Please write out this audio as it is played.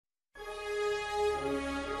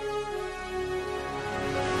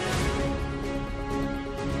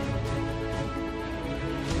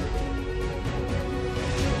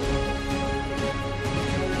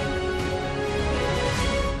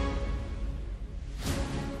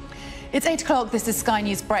It's 8 o'clock. This is Sky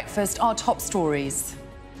News Breakfast. Our top stories.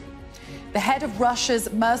 The head of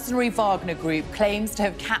Russia's mercenary Wagner group claims to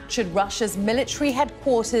have captured Russia's military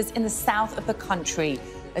headquarters in the south of the country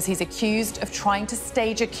as he's accused of trying to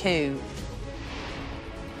stage a coup.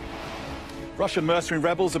 Russian mercenary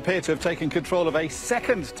rebels appear to have taken control of a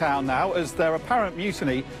second town now as their apparent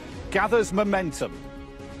mutiny gathers momentum.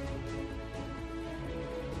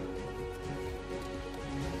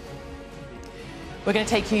 We're going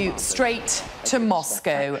to take you straight to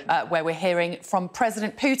Moscow, where we're hearing from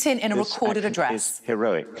President Putin in a recorded address. Is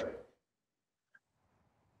heroic.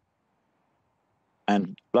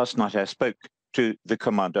 And last night I spoke to the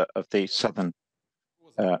commander of the southern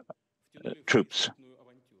troops.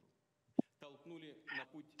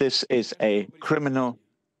 This is a criminal,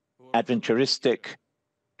 adventuristic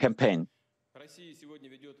campaign.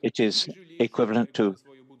 It is equivalent to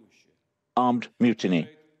armed mutiny.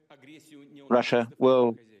 Russia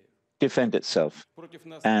will defend itself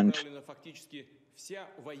and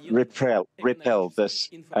repel this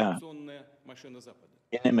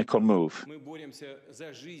inimical move.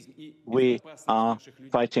 We are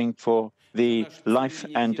fighting for the life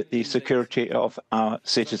and the security of our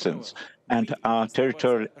citizens and our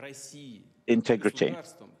territorial integrity.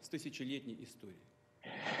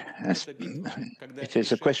 It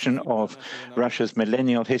is a question of Russia's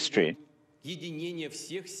millennial history.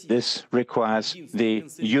 This requires the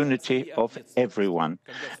unity of everyone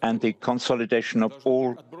and the consolidation of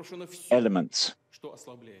all elements.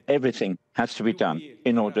 Everything has to be done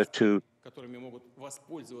in order to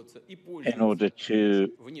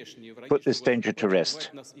put this danger to rest.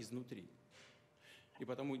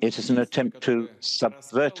 It is an attempt to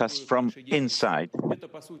subvert us from inside.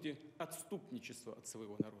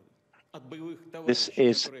 This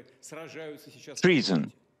is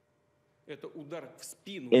treason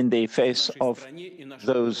in the face of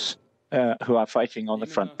those who are fighting on the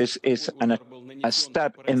front. This is a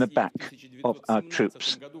stab in the back of our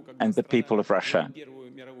troops and the people of Russia.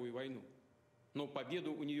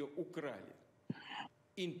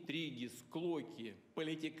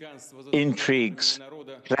 Intrigues,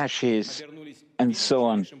 clashes, and so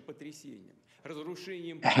on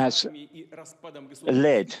has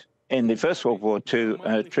led in the First World War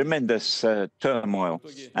to tremendous turmoil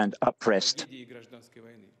and unrest,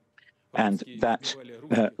 and that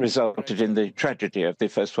resulted in the tragedy of the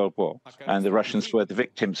First World War, and the Russians were the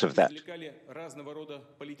victims of that.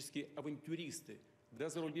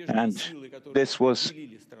 And this was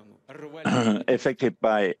affected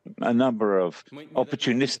by a number of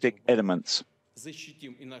opportunistic elements.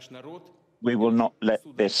 We will not let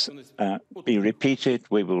this be repeated.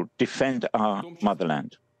 We will defend our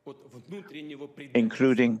motherland,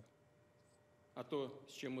 including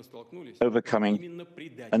overcoming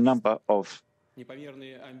a number of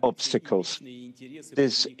obstacles.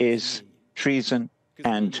 This is treason,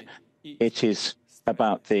 and it is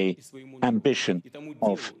about the ambition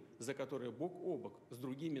of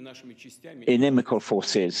inimical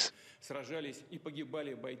forces.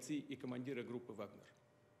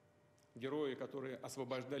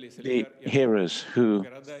 The heroes who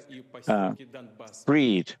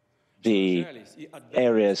freed the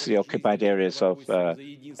areas, the occupied areas of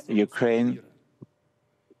Ukraine,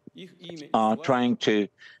 are trying to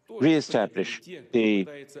re-establish the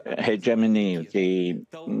hegemony, the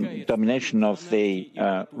domination of the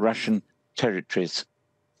Russian territories.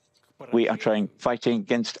 We are fighting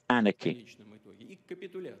against anarchy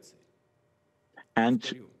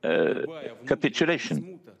and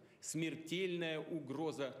capitulation.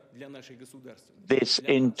 This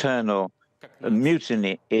internal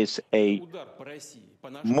mutiny is a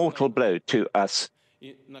mortal blow to us.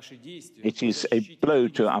 It is a blow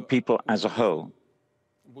to our people as a whole.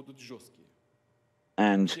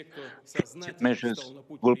 And measures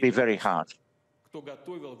will be very hard.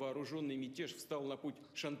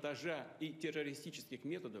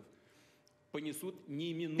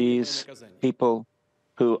 These people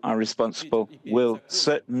who are responsible will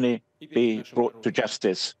certainly be brought to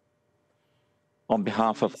justice on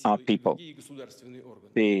behalf of our people.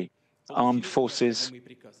 The armed forces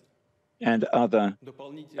and other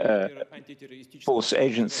force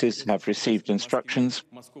agencies have received instructions,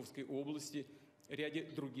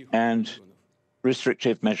 and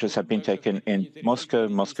restrictive measures have been taken in Moscow,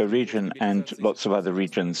 Moscow region, and lots of other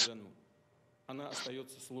regions.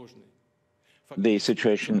 The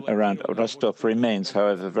situation around Rostov remains,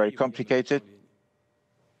 however, very complicated.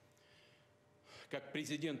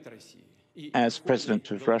 As President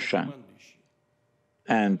of Russia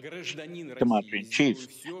and Commander-in-Chief,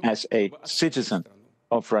 as a citizen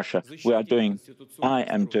of Russia. I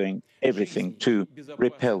am doing everything to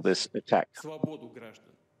repel this attack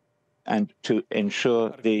and to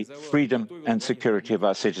ensure the freedom and security of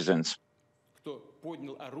our citizens.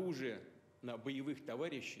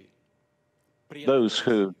 Those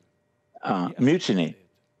who mutiny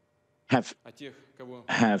have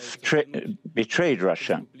betrayed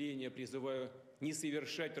Russia.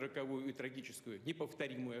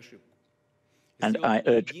 And I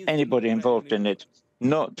urge anybody involved in it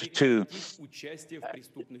not to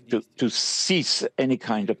cease any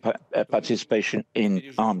kind of participation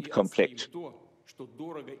in armed conflict.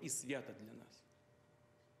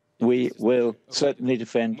 We will certainly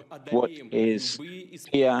defend what is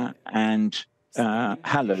dear and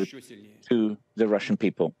hallowed to the Russian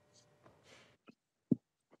people.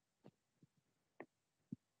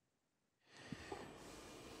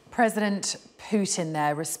 President Putin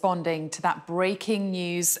there responding to that breaking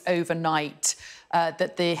news overnight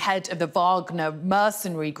that the head of the Wagner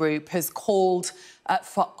mercenary group has called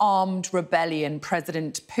for armed rebellion.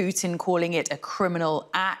 President Putin calling it a criminal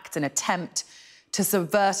act, an attempt to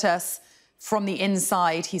subvert us from the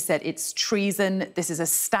inside. He said it's treason. This is a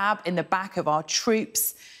stab in the back of our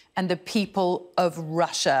troops and the people of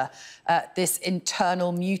Russia. This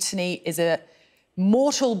internal mutiny is a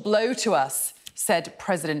mortal blow to us, said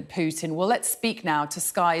President Putin. Well, let's speak now to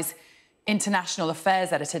Sky's international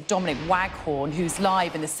affairs editor, Dominic Waghorn, who's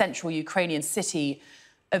live in the central Ukrainian city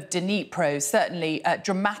of Dnipro. Certainly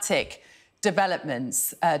dramatic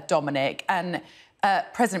developments, Dominic. And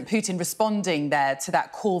President Putin responding there to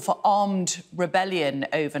that call for armed rebellion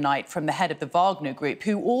overnight from the head of the Wagner group,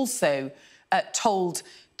 who also told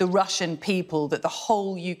the Russian people that the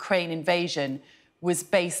whole Ukraine invasion was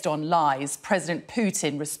based on lies. President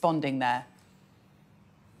Putin responding there.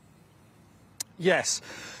 Yes,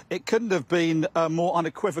 it couldn't have been a more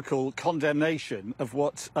unequivocal condemnation of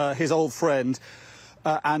what his old friend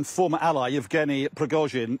and former ally Yevgeny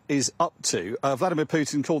Prigozhin is up to. Vladimir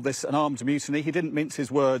Putin called this an armed mutiny. He didn't mince his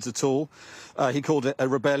words at all. He called it a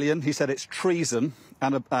rebellion. He said it's treason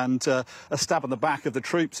and a stab on the back of the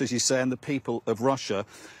troops, as you say, and the people of Russia.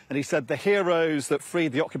 And he said the heroes that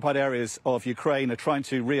freed the occupied areas of Ukraine are trying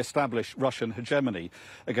to re-establish Russian hegemony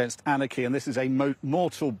against anarchy, and this is a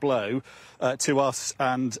mortal blow to us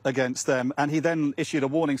and against them. And he then issued a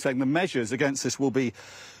warning saying the measures against this will be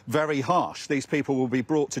very harsh. These people will be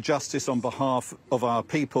brought to justice on behalf of our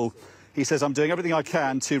people. He says, I'm doing everything I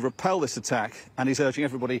can to repel this attack, and he's urging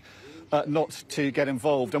everybody not to get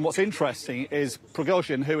involved. And what's interesting is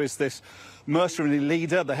Prigozhin, who is this mercenary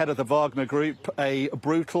leader, the head of the Wagner group, a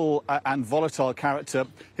brutal and volatile character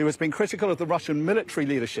who has been critical of the Russian military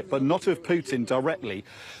leadership, but not of Putin directly,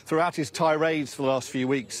 throughout his tirades for the last few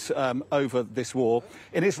weeks over this war.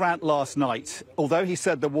 In his rant last night, although he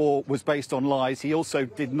said the war was based on lies, he also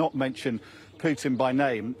did not mention Putin by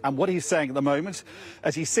name. And what he's saying at the moment,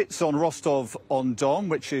 as he sits on Rostov-on-Don,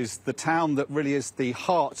 which is the town that really is the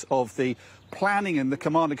heart of the planning and the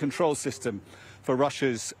command and control system for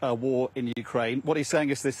Russia's war in Ukraine, what he's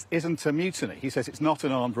saying is this isn't a mutiny. He says it's not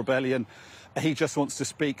an armed rebellion. He just wants to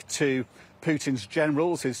speak to Putin's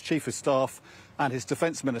generals, his chief of staff and his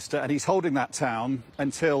defense minister, and he's holding that town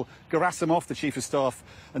until Gerasimov, the chief of staff,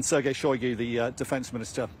 and Sergei Shoigu, the defense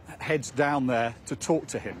minister, heads down there to talk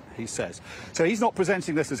to him, he says. So he's not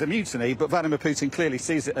presenting this as a mutiny, but Vladimir Putin clearly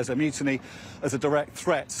sees it as a mutiny, as a direct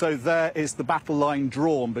threat. So there is the battle line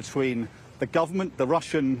drawn between the government, the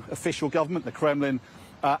Russian official government, the Kremlin,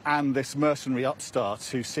 and this mercenary upstart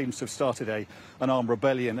who seems to have started an armed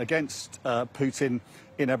rebellion against Putin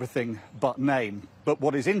in everything but name. But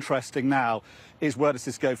what is interesting now is where does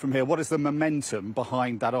this go from here? What is the momentum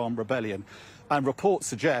behind that armed rebellion? And reports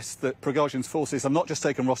suggest that Prigozhin's forces have not just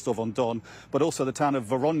taken Rostov-on-Don, but also the town of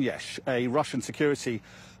Voronezh, a Russian security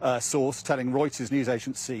source telling Reuters news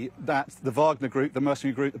agency that the Wagner group, the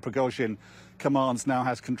mercenary group that Prigozhin commands, now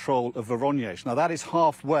has control of Voronezh. Now, that is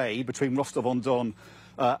halfway between Rostov-on-Don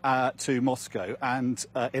to Moscow. And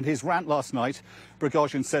in his rant last night,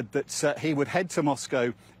 Prigozhin said that he would head to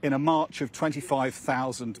Moscow in a march of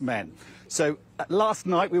 25,000 men. So last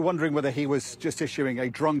night we were wondering whether he was just issuing a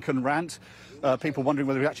drunken rant, people wondering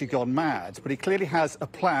whether he'd actually gone mad. But he clearly has a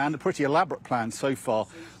plan, a pretty elaborate plan so far,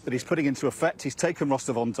 that he's putting into effect. He's taken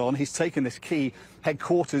Rostov-on-Don, he's taken this key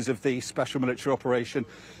headquarters of the special military operation,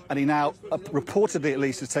 and he now, reportedly at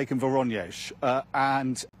least, has taken Voronezh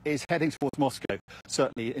and is heading towards Moscow,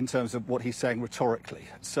 certainly in terms of what he's saying rhetorically.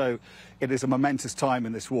 So it is a momentous time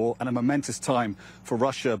in this war and a momentous time for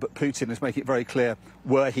Russia, but Putin is making it very clear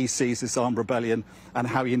where he sees this armed rebellion and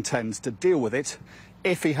how he intends to deal with it,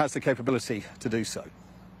 if he has the capability to do so.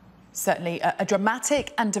 Certainly a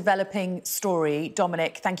dramatic and developing story.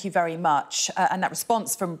 Dominic, thank you very much. And that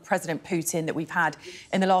response from President Putin that we've had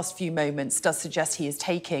in the last few moments does suggest he is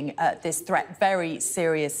taking this threat very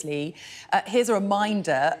seriously. Here's a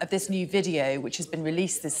reminder of this new video, which has been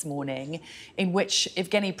released this morning, in which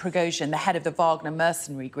Yevgeny Prigozhin, the head of the Wagner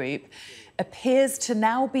mercenary group, appears to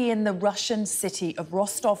now be in the Russian city of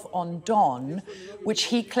Rostov-on-Don, which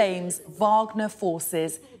he claims Wagner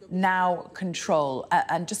forces now control.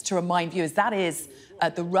 And just to remind viewers, that is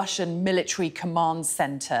the Russian military command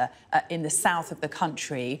centre in the south of the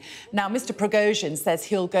country. Now, Mr. Prigozhin says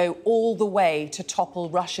he'll go all the way to topple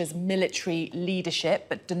Russia's military leadership,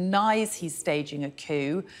 but denies he's staging a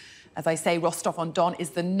coup. As I say, Rostov-on-Don is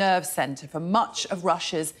the nerve centre for much of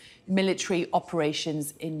Russia's military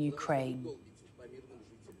operations in Ukraine.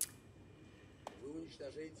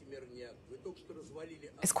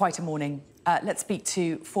 It's quite a morning. Let's speak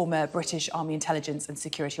to former British Army Intelligence and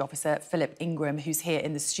Security Officer Philip Ingram, who's here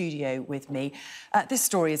in the studio with me. This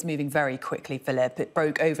story is moving very quickly, Philip. It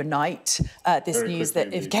broke overnight, this news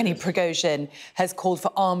that Yevgeny Prigozhin has called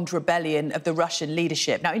for armed rebellion of the Russian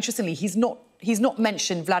leadership. Now, interestingly, he's not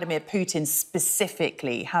mentioned Vladimir Putin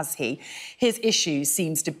specifically, has he? His issue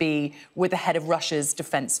seems to be with the head of Russia's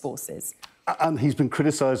defence forces. And he's been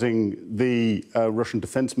criticising the Russian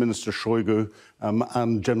Defence Minister Shoigu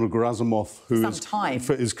and General Gerasimov,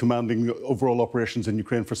 who is commanding overall operations in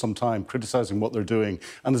Ukraine for some time, criticising what they're doing,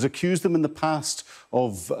 and has accused them in the past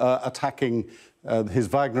of attacking his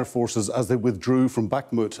Wagner forces as they withdrew from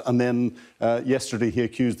Bakhmut, and then yesterday he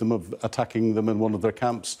accused them of attacking them in one of their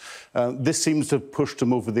camps. This seems to have pushed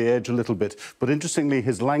him over the edge a little bit, but interestingly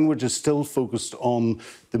his language is still focused on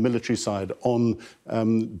the military side, on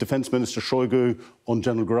Defence Minister Shoigu, on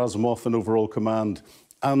General Gerasimov and overall command.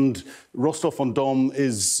 And Rostov-on-Don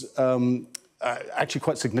is actually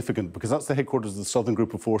quite significant, because that's the headquarters of the Southern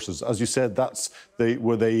Group of Forces. As you said, that's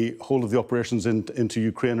where the whole of the operations into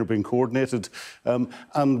Ukraine are being coordinated.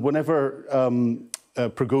 And whenever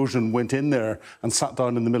Prigozhin went in there and sat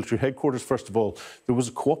down in the military headquarters, first of all, there was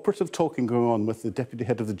a cooperative talking going on with the deputy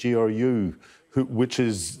head of the GRU, which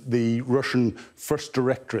is the Russian First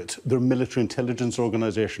Directorate, their military intelligence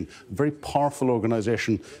organisation, a very powerful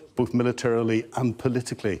organisation, both militarily and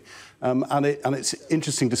politically. And it's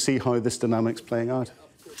interesting to see how this dynamic's playing out.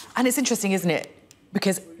 And it's interesting, isn't it?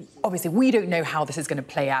 Because obviously we don't know how this is going to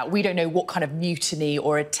play out. We don't know what kind of mutiny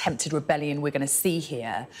or attempted rebellion we're going to see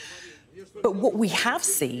here. But what we have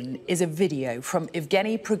seen is a video from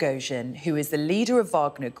Yevgeny Prigozhin, who is the leader of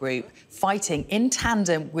Wagner Group, fighting in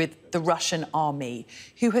tandem with the Russian army,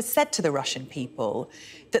 who has said to the Russian people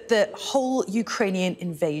that the whole Ukrainian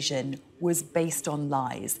invasion was based on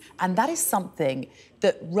lies. And that is something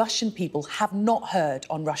that Russian people have not heard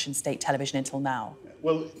on Russian state television until now.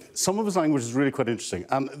 Well, some of his language is really quite interesting.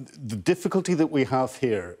 And the difficulty that we have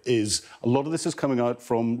here is a lot of this is coming out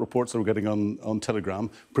from reports that we're getting on Telegram.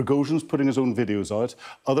 Prigozhin's putting his own videos out.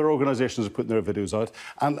 Other organisations are putting their videos out.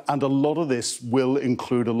 And a lot of this will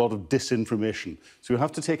include a lot of disinformation. So you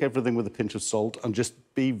have to take everything with a pinch of salt and just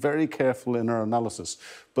be very careful in our analysis.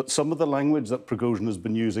 But some of the language that Prigozhin has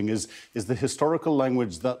been using is the historical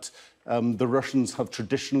language that the Russians have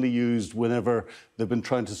traditionally used whenever they've been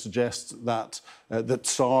trying to suggest that that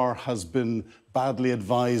Tsar has been badly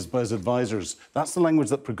advised by his advisors. That's the language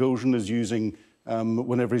that Prigozhin is using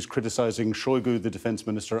whenever he's criticising Shoigu, the defence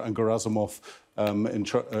minister, and Gerasimov,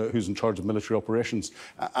 who's in charge of military operations.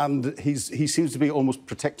 And he seems to be almost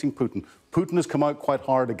protecting Putin. Putin has come out quite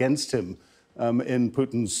hard against him in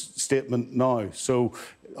Putin's statement now. So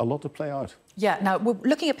a lot to play out. Yeah, now, we're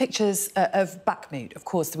looking at pictures of Bakhmut. Of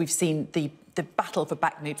course, we've seen the battle for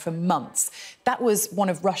Bakhmut for months. That was one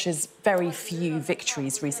of Russia's very few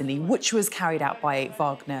victories recently, which was carried out by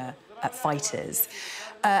Wagner fighters.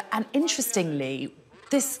 And interestingly,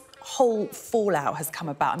 this whole fallout has come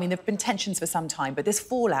about. I mean, there have been tensions for some time, but this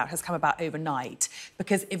fallout has come about overnight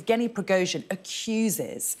because Yevgeny Prigozhin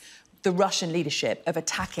accuses the Russian leadership of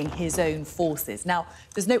attacking his own forces. Now,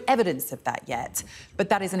 there's no evidence of that yet, but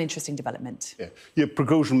that is an interesting development. Yeah,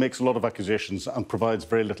 Prigozhin makes a lot of accusations and provides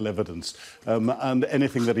very little evidence. And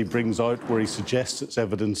anything that he brings out where he suggests it's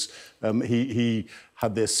evidence, he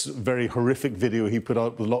had this very horrific video he put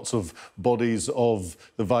out with lots of bodies of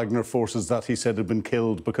the Wagner forces that he said had been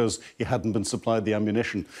killed because he hadn't been supplied the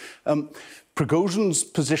ammunition. Prigozhin's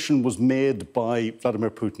position was made by Vladimir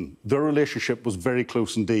Putin. Their relationship was very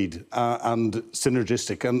close indeed and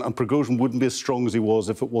synergistic, and Prigozhin wouldn't be as strong as he was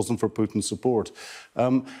if it wasn't for Putin's support.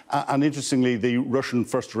 And interestingly, the Russian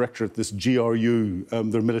First Directorate, this GRU,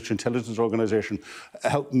 their military intelligence organisation,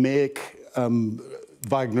 helped make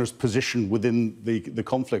Wagner's position within the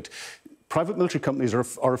conflict. private military companies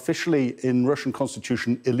are officially, in Russian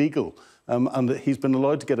constitution, illegal, and that he's been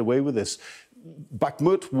allowed to get away with this.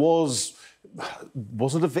 Bakhmut was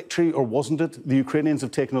it a victory or wasn't it? The Ukrainians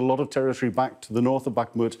have taken a lot of territory back to the north of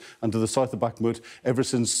Bakhmut and to the south of Bakhmut ever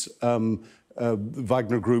since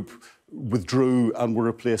Wagner Group withdrew and were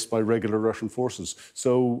replaced by regular Russian forces.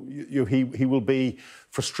 So he will be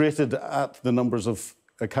frustrated at the numbers of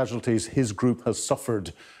casualties his group has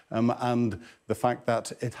suffered and the fact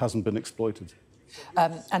that it hasn't been exploited.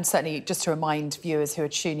 And certainly, just to remind viewers who are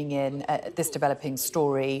tuning in at this developing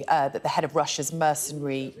story, that the head of Russia's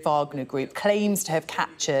mercenary Wagner Group claims to have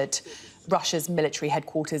captured Russia's military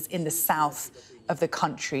headquarters in the south of the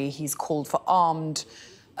country. He's called for armed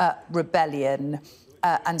rebellion.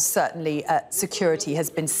 And certainly security has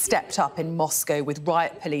been stepped up in Moscow with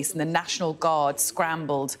riot police and the National Guard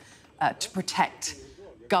scrambled to protect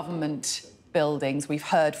government buildings. We've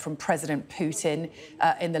heard from President Putin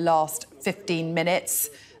in the last 15 minutes,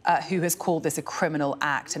 who has called this a criminal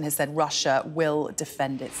act and has said Russia will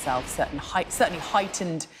defend itself. Certainly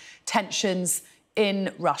heightened tensions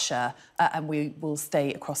in Russia, and we will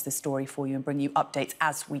stay across this story for you and bring you updates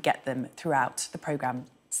as we get them throughout the programme.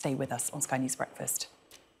 Stay with us on Sky News Breakfast.